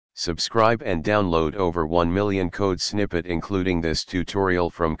Subscribe and download over 1 million code snippet including this tutorial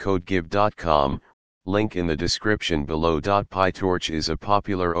from codegive.com, link in the description below. PyTorch is a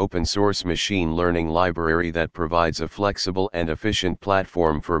popular open source machine learning library that provides a flexible and efficient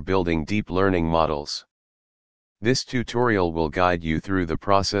platform for building deep learning models. This tutorial will guide you through the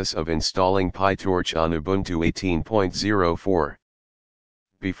process of installing PyTorch on Ubuntu 18.04.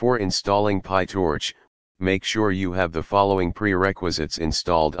 Before installing PyTorch, make sure you have the following prerequisites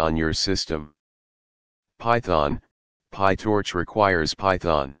installed on your system. Python. PyTorch requires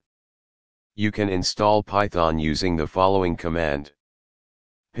Python. You can install Python using the following command.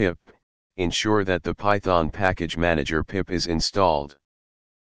 Pip. Ensure that the Python package manager pip is installed.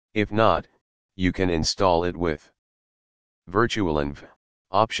 If not, you can install it with Virtualenv.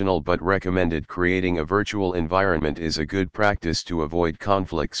 Optional but recommended. Creating a virtual environment is a good practice to avoid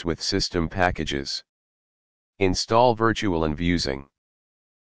conflicts with system packages. Install Virtualenv using.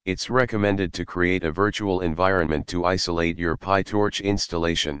 It's recommended to create a virtual environment to isolate your PyTorch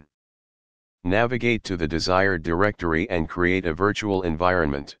installation. Navigate to the desired directory and create a virtual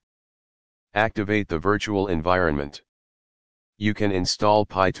environment. Activate the virtual environment. You can install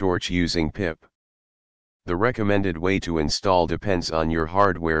PyTorch using pip. The recommended way to install depends on your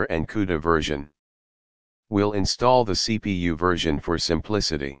hardware and CUDA version. We'll install the CPU version for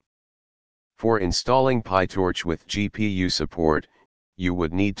simplicity. For installing PyTorch with GPU support, you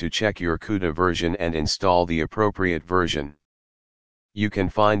would need to check your CUDA version and install the appropriate version. You can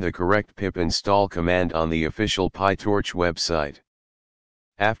find the correct pip install command on the official PyTorch website.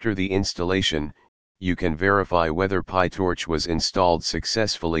 After the installation, you can verify whether PyTorch was installed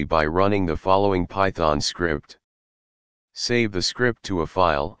successfully by running the following Python script. Save the script to a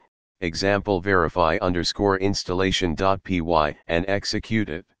file, example verify_installation.py, and execute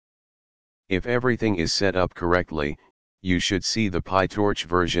it. If everything is set up correctly, you should see the PyTorch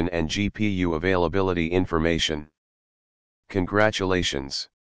version and GPU availability information. Congratulations!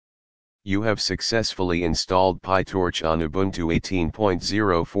 You have successfully installed PyTorch on Ubuntu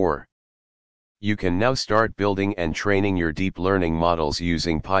 18.04. You can now start building and training your deep learning models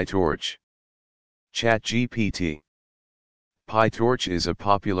using PyTorch. ChatGPT. PyTorch is a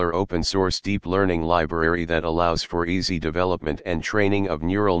popular open-source deep learning library that allows for easy development and training of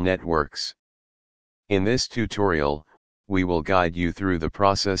neural networks. In this tutorial, we will guide you through the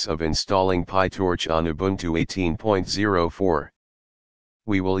process of installing PyTorch on Ubuntu 18.04.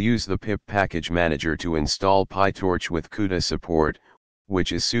 We will use the pip package manager to install PyTorch with CUDA support,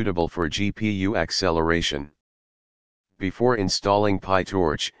 which is suitable for GPU acceleration. Before installing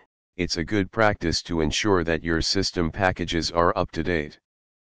PyTorch, it's a good practice to ensure that your system packages are up to date.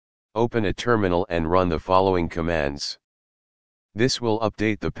 Open a terminal and run the following commands. This will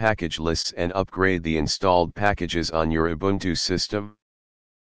update the package lists and upgrade the installed packages on your Ubuntu system.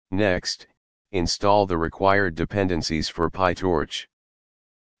 Next, install the required dependencies for PyTorch.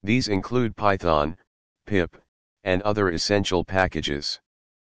 These include Python, pip, and other essential packages.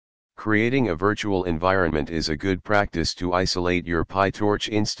 Creating a virtual environment is a good practice to isolate your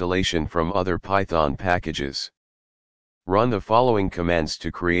PyTorch installation from other Python packages. Run the following commands to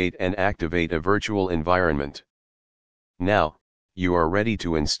create and activate a virtual environment. Now, you are ready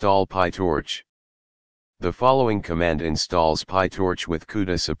to install PyTorch. The following command installs PyTorch with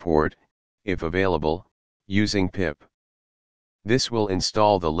CUDA support, if available, using pip. This will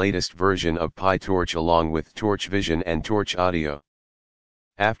install the latest version of PyTorch along with Torch Vision and Torch Audio.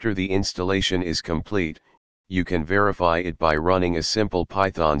 After the installation is complete, you can verify it by running a simple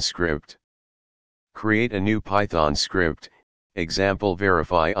Python script. Create a new Python script, example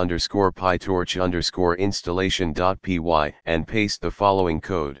verify_PyTorch_installation.py, and paste the following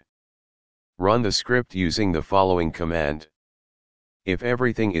code. Run the script using the following command. If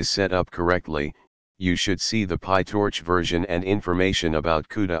everything is set up correctly, you should see the PyTorch version and information about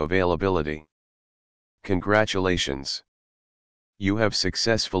CUDA availability. Congratulations! You have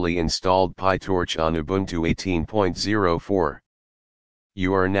successfully installed PyTorch on Ubuntu 18.04.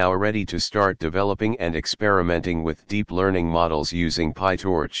 You are now ready to start developing and experimenting with deep learning models using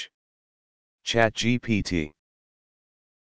PyTorch. ChatGPT.